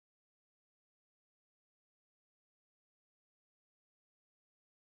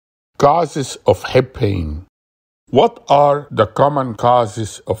Causes of hip pain. What are the common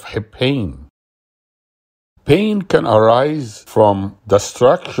causes of hip pain? Pain can arise from the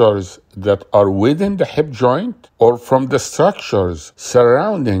structures that are within the hip joint or from the structures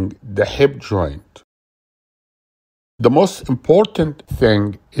surrounding the hip joint. The most important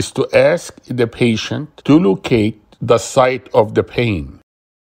thing is to ask the patient to locate the site of the pain.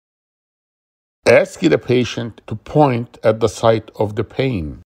 Ask the patient to point at the site of the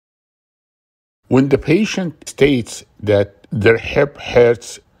pain. When the patient states that their hip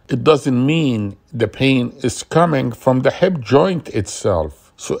hurts, it doesn't mean the pain is coming from the hip joint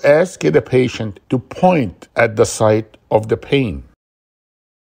itself. So ask the patient to point at the site of the pain.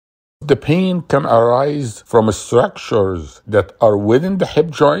 The pain can arise from structures that are within the hip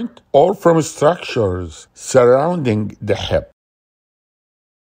joint or from structures surrounding the hip.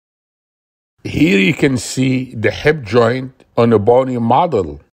 Here you can see the hip joint on a bony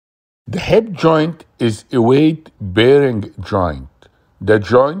model. The hip joint is a weight-bearing joint. The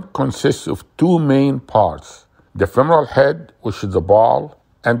joint consists of two main parts, the femoral head, which is the ball,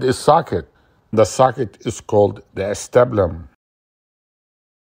 and a socket. The socket is called the acetabulum.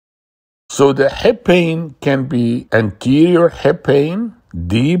 So the hip pain can be anterior hip pain,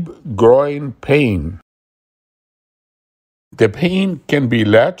 deep groin pain. The pain can be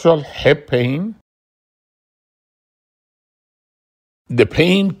lateral hip pain. The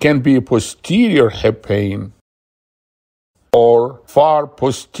pain can be posterior hip pain or far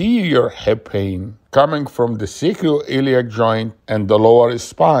posterior hip pain coming from the sacroiliac joint and the lower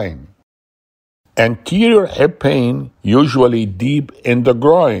spine. Anterior hip pain, usually deep in the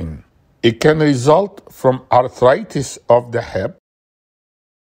groin. It can result from arthritis of the hip.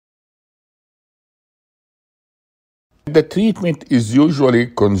 The treatment is usually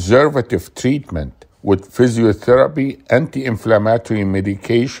conservative treatment with physiotherapy, anti-inflammatory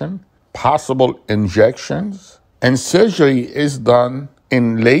medication, possible injections, and surgery is done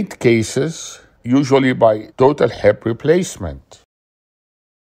in late cases, usually by total hip replacement.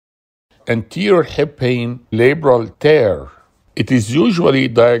 Anterior hip pain, labral tear. It is usually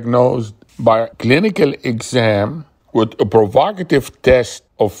diagnosed by clinical exam with a provocative test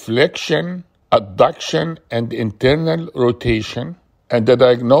of flexion, adduction, and internal rotation, and the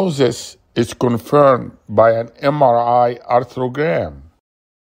diagnosis is confirmed by an MRI arthrogram.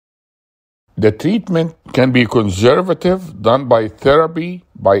 The treatment can be conservative, done by therapy,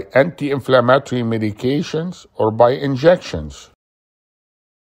 by anti-inflammatory medications, or by injections.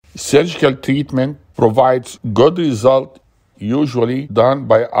 Surgical treatment provides good result, usually done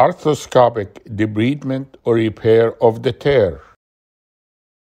by arthroscopic debridement or repair of the tear.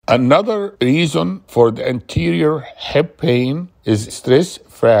 Another reason for the anterior hip pain is stress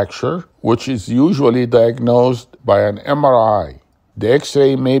fracture, which is usually diagnosed by an MRI. The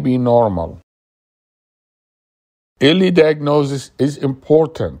X-ray may be normal. Early diagnosis is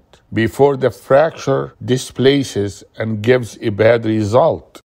important before the fracture displaces and gives a bad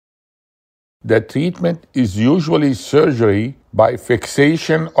result. The treatment is usually surgery by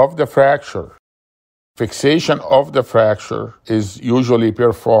fixation of the fracture. Fixation of the fracture is usually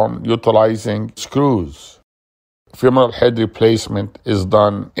performed utilizing screws. Femoral head replacement is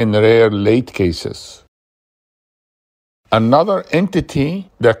done in rare late cases. Another entity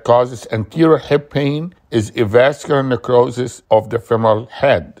that causes anterior hip pain is avascular necrosis of the femoral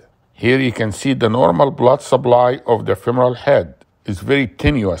head. Here you can see the normal blood supply of the femoral head is very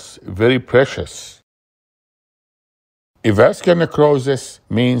tenuous, very precious. Avascular necrosis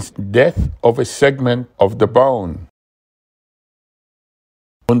means death of a segment of the bone.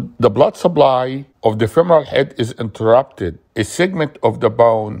 When the blood supply of the femoral head is interrupted, a segment of the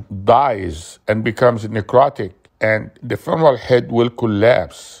bone dies and becomes necrotic, and the femoral head will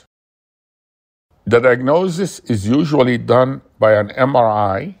collapse. The diagnosis is usually done by an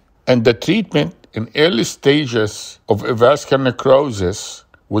MRI, and the treatment in early stages of avascular necrosis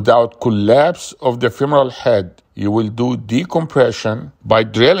without collapse of the femoral head, you will do decompression by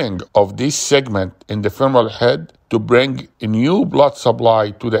drilling of this segment in the femoral head to bring a new blood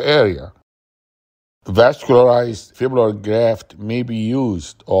supply to the area. Vascularized fibular graft may be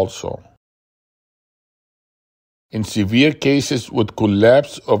used also. In severe cases with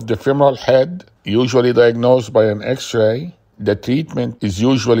collapse of the femoral head, usually diagnosed by an X-ray, the treatment is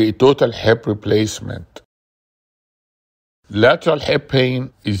usually a total hip replacement. Lateral hip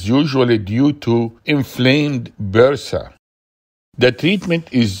pain is usually due to inflamed bursa. The treatment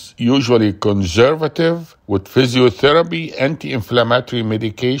is usually conservative with physiotherapy, anti-inflammatory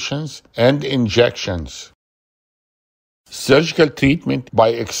medications, and injections. Surgical treatment by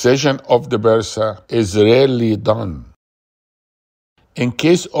excision of the bursa is rarely done. In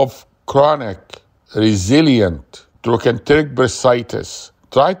case of chronic, resilient trochanteric bursitis,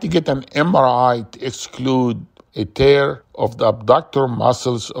 try to get an MRI to exclude a tear of the abductor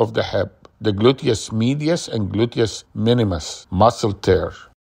muscles of the hip, the gluteus medius and gluteus minimus muscle tear.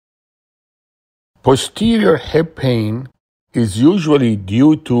 Posterior hip pain is usually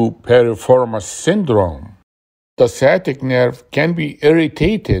due to piriformis syndrome. The sciatic nerve can be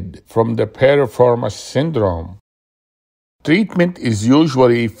irritated from the piriformis syndrome. Treatment is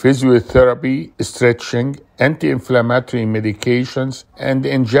usually physiotherapy, stretching, anti-inflammatory medications, and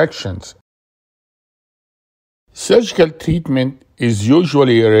injections. Surgical treatment is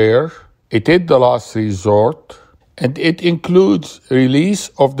usually rare, it is the last resort, and it includes release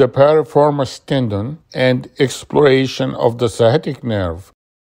of the piriformis tendon and exploration of the sciatic nerve,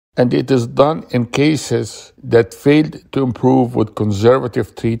 and it is done in cases that failed to improve with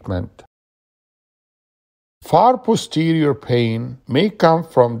conservative treatment. Far posterior pain may come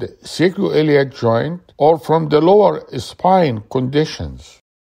from the sacroiliac joint or from the lower spine conditions.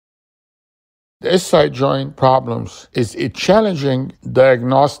 The SI joint problems is a challenging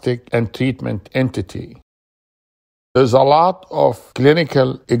diagnostic and treatment entity. There's a lot of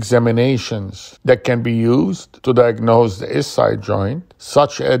clinical examinations that can be used to diagnose the SI joint,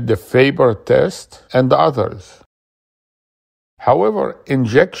 such as the Faber test and others. However,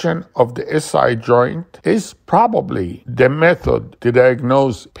 injection of the SI joint is probably the method to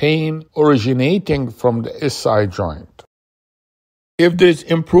diagnose pain originating from the SI joint. If there is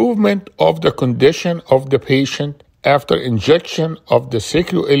improvement of the condition of the patient after injection of the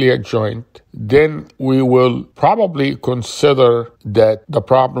sacroiliac joint, then we will probably consider that the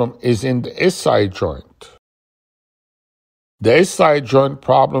problem is in the SI joint. The SI joint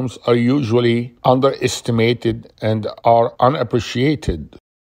problems are usually underestimated and are unappreciated.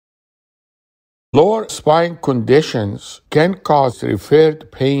 Lower spine conditions can cause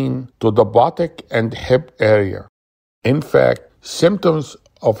referred pain to the buttock and hip area. In fact, symptoms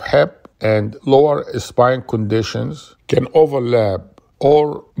of hip and lower spine conditions can overlap,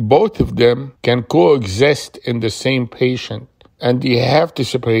 or both of them can coexist in the same patient, and you have to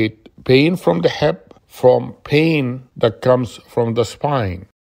separate pain from the hip from pain that comes from the spine.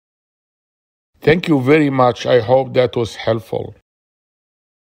 Thank you very much. I hope that was helpful.